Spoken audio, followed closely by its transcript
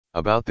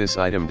About this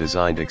item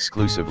designed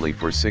exclusively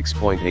for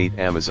 6.8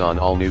 Amazon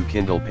all-new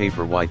Kindle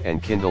Paperwhite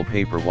and Kindle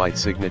Paperwhite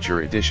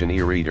Signature Edition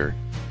e-reader,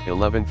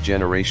 11th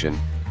generation,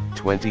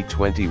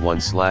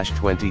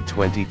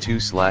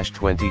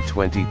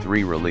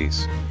 2021/2022/2023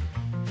 release.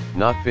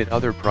 Not fit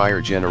other prior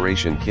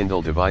generation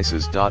Kindle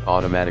devices.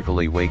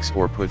 Automatically wakes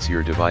or puts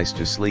your device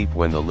to sleep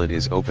when the lid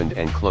is opened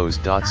and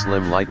closed.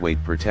 Slim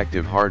lightweight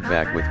protective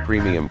hardback with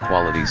premium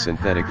quality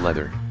synthetic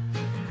leather.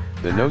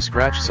 The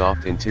no-scratch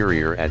soft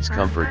interior adds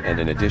comfort and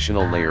an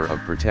additional layer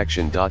of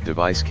protection.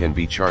 Device can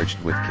be charged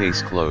with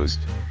case closed,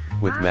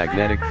 with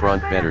magnetic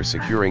front better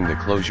securing the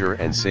closure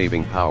and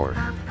saving power.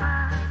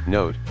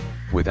 Note,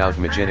 without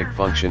magnetic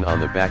function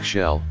on the back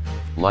shell,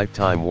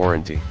 lifetime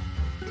warranty.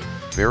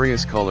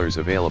 Various colors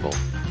available.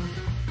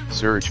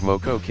 Search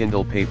MoKo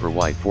Kindle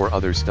Paperwhite for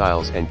other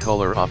styles and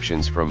color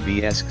options from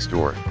BS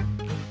Store.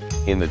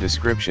 In the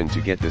description to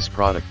get this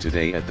product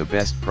today at the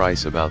best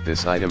price. About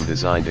this item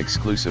designed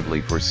exclusively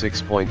for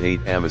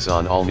 6.8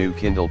 Amazon all-new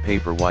Kindle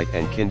Paperwhite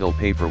and Kindle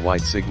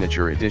Paperwhite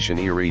Signature Edition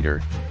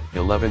e-reader,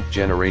 11th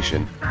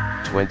generation,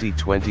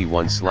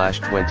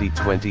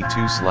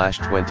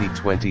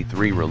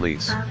 2021/2022/2023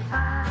 release.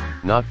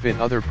 Not fit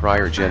other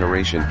prior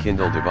generation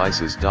Kindle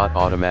devices.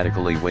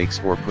 Automatically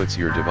wakes or puts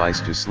your device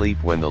to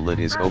sleep when the lid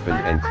is opened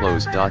and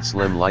closed.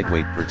 Slim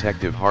lightweight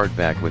protective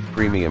hardback with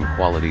premium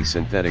quality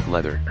synthetic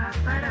leather.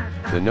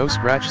 The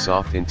no-scratch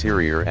soft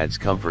interior adds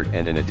comfort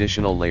and an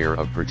additional layer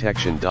of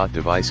protection.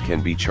 Device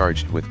can be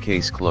charged with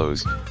case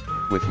closed,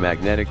 with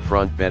magnetic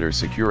front better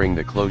securing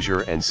the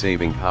closure and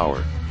saving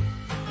power.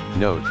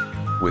 Note,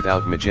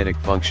 without magnetic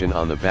function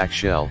on the back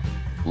shell,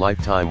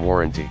 lifetime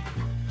warranty.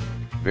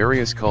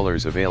 Various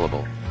colors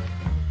available.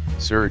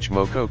 Search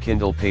MoKo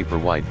Kindle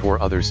Paperwhite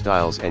for other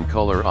styles and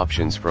color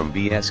options from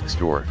BS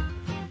Store.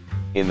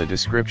 In the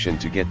description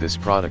to get this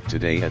product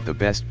today at the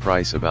best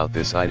price. About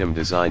this item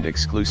designed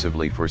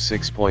exclusively for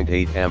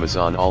 6.8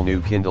 Amazon all-new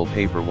Kindle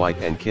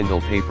Paperwhite and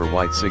Kindle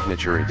Paperwhite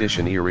Signature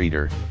Edition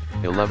e-reader,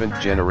 11th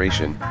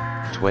generation,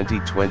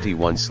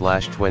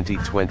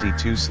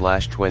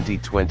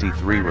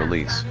 2021/2022/2023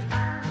 release.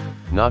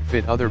 Not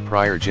fit other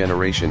prior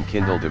generation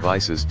Kindle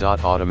devices.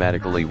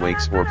 Automatically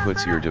wakes or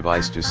puts your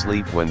device to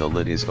sleep when the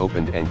lid is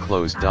opened and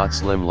closed.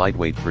 Slim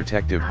lightweight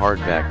protective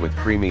hardback with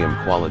premium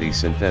quality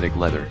synthetic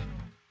leather.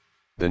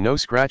 The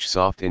no-scratch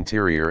soft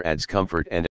interior adds comfort and